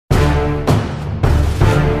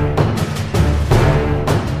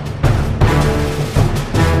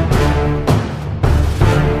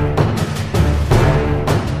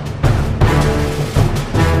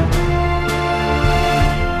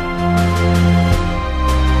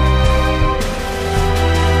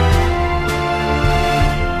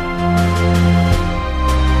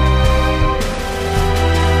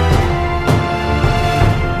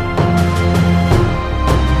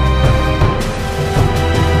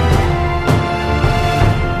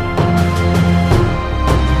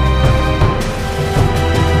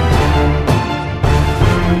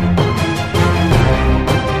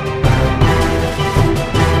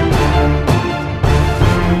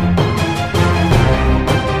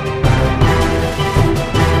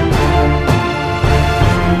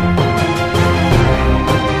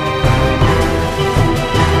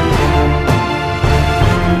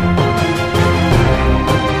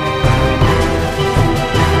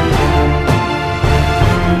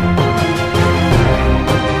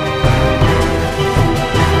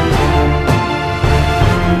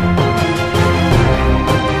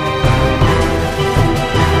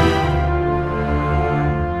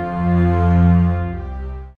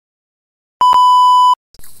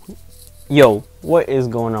Yo, what is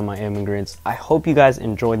going on, my immigrants? I hope you guys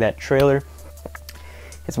enjoyed that trailer.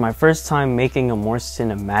 It's my first time making a more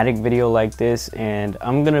cinematic video like this, and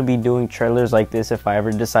I'm gonna be doing trailers like this if I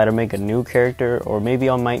ever decide to make a new character, or maybe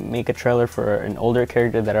I might make a trailer for an older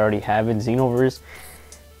character that I already have in Xenoverse.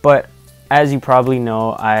 But as you probably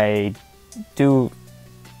know, I do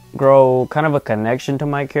grow kind of a connection to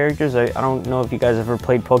my characters. I don't know if you guys ever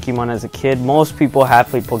played Pokemon as a kid. Most people have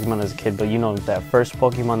played Pokemon as a kid, but you know, that first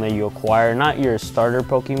Pokemon that you acquire, not your starter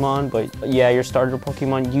Pokemon, but yeah, your starter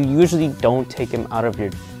Pokemon, you usually don't take him out of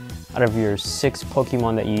your 6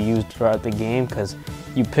 Pokemon that you used throughout the game, because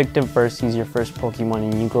you picked him first, he's your first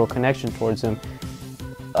Pokemon, and you grow a connection towards him.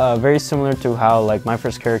 Very similar to how like my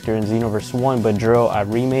first character in Xenoverse 1, but Drill, I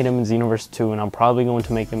remade him in Xenoverse 2, and I'm probably going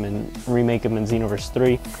to remake him in Xenoverse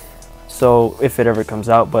 3. So if it ever comes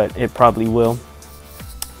out, but it probably will.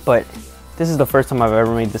 But this is the first time I've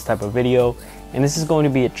ever made this type of video, and this is going to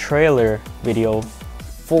be a trailer video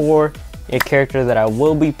for a character that I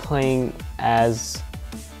will be playing as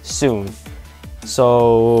soon.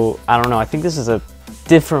 So I don't know, I think this is a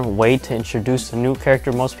different way to introduce a new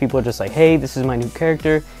character. Most people are just like, hey, this is my new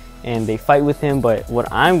character, and they fight with him. But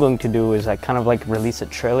what I'm going to do is I kind of like release a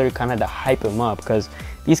trailer kind of to hype him up, because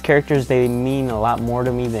these characters, they mean a lot more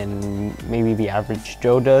to me than maybe the average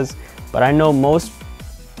Joe does. But I know most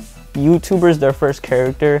YouTubers, their first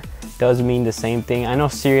character does mean the same thing. I know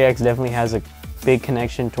Cyriax definitely has a big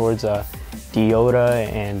connection towards Diota,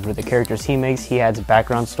 and with the characters he makes, he adds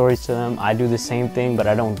background stories to them. I do the same thing, but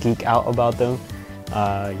I don't geek out about them.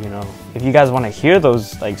 You know, if you guys want to hear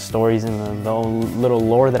those like stories and the little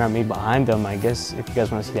lore that I made behind them, I guess if you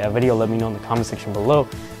guys want to see that video, let me know in the comment section below.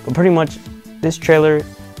 But pretty much this trailer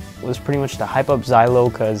was pretty much to hype up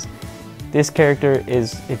Xylo, because this character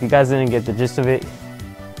is, if you guys didn't get the gist of it,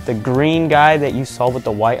 the green guy that you saw with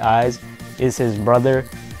the white eyes is his brother.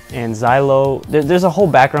 And Xylo, there's a whole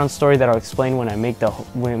background story that I'll explain when I make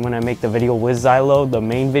the video with Xylo, the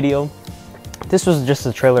main video. This was just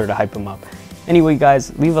a trailer to hype him up. Anyway,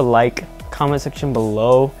 guys, leave a like, comment section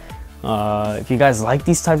below if you guys like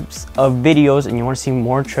these types of videos and you want to see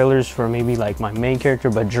more trailers for maybe like my main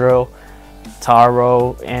character, Badril,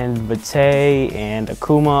 Taro, and Vitae, and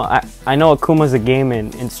Akuma. I know Akuma's a game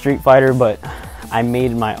in Street Fighter, but I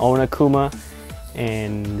made my own Akuma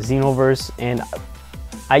in Xenoverse, and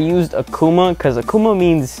I used Akuma because Akuma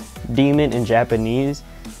means demon in Japanese,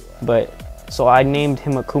 but so I named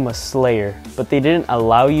him Akuma Slayer, but they didn't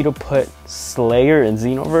allow you to put Slayer in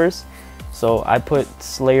Xenoverse, so I put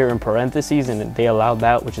Slayer in parentheses, and they allowed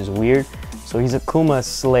that, which is weird. So he's Akuma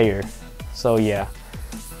Slayer. So yeah.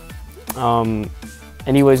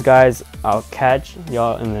 Anyways, guys, I'll catch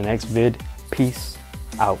y'all in the next vid. Peace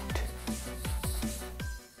out.